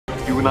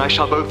You and I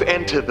shall both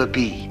enter the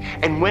bee,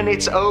 and when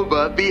it's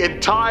over, the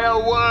entire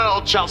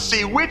world shall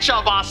see which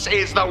of us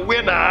is the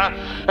winner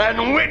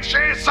and which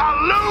is the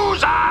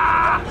loser!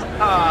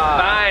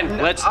 Fine,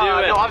 let's do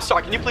it. No, I'm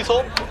sorry. Can you please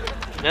hold?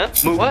 Yeah?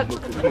 Move. What?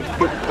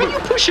 Why are you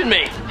pushing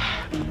me?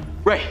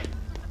 Ray,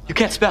 you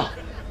can't spell.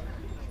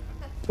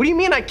 What do you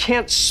mean I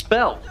can't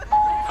spell?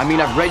 I mean,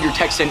 I've read your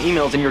texts and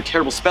emails, and you're a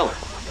terrible speller.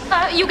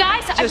 You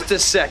guys, Just a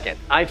second.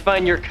 I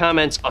find your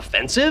comments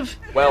offensive?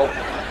 Well,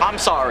 I'm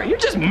sorry. You're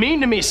just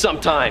mean to me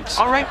sometimes.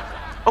 All right.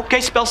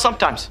 Okay, spell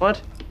sometimes. What?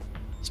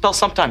 Spell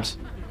sometimes.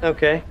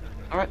 Okay.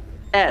 All right.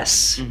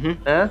 S.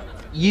 Mm-hmm. Huh?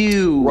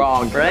 You.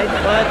 Wrong. Right?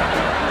 What?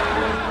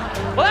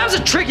 Well, that was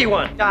a tricky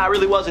one. Nah, it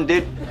really wasn't,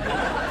 dude.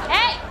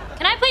 hey,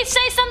 can I please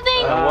say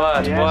something?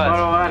 What? Yes,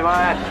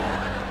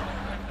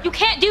 what? You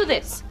can't do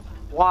this.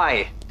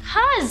 Why?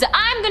 'Cause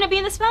I'm gonna be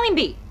in the spelling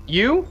bee.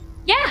 You?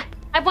 Yeah,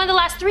 I've won the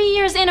last 3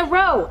 years in a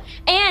row.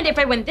 And if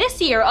I win this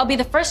year, I'll be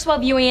the first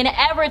Swellviewian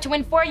ever to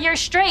win 4 years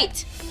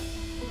straight.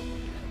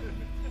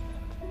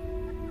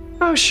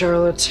 Oh,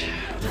 Charlotte.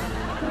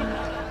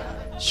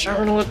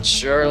 Charlotte.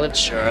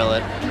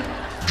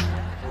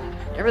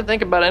 You ever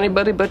think about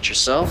anybody but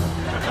yourself?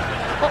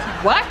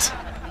 What?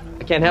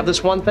 I can't have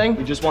this one thing?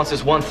 He just wants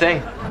this one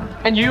thing.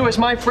 And you, as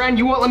my friend,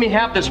 you won't let me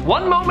have this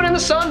one moment in the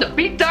sun to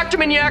beat Dr.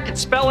 Minyak at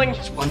spelling?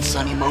 Just one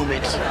sunny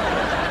moment.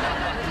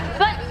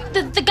 But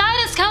the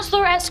guidance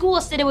counselor at school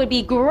said it would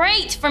be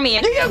great for me.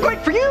 Yeah,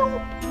 great for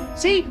you.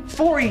 See,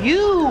 for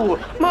you.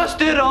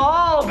 Must it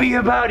all be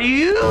about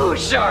you,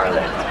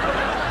 Charlotte?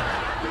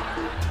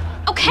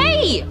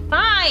 Okay,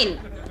 fine.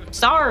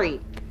 Sorry.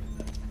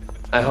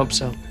 I hope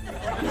so.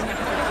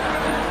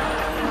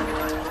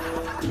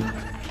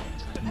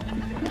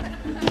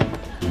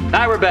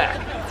 Now we're back.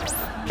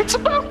 It's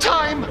about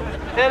time!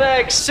 And I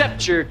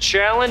accept your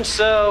challenge,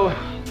 so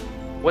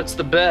what's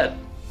the bet?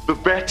 The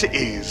bet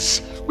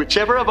is,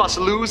 whichever of us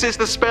loses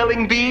the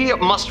spelling bee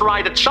must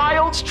ride a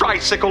child's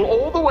tricycle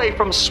all the way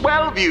from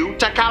Swellview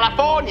to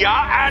California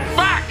and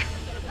back!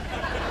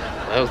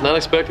 I was not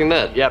expecting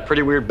that. Yeah,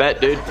 pretty weird bet,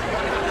 dude.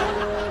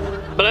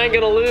 But I ain't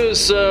gonna lose,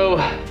 so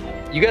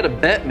you gotta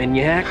bet,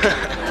 Minyak.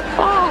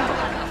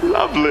 Oh,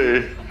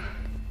 lovely.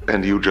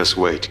 And you just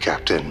wait,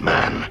 Captain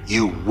Man.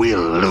 You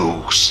will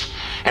lose.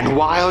 And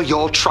while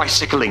you're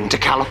tricycling to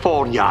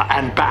California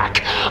and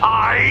back,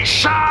 I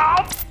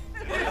shall...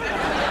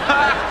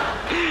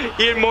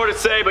 He had more to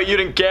say, but you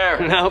didn't care.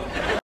 Nope.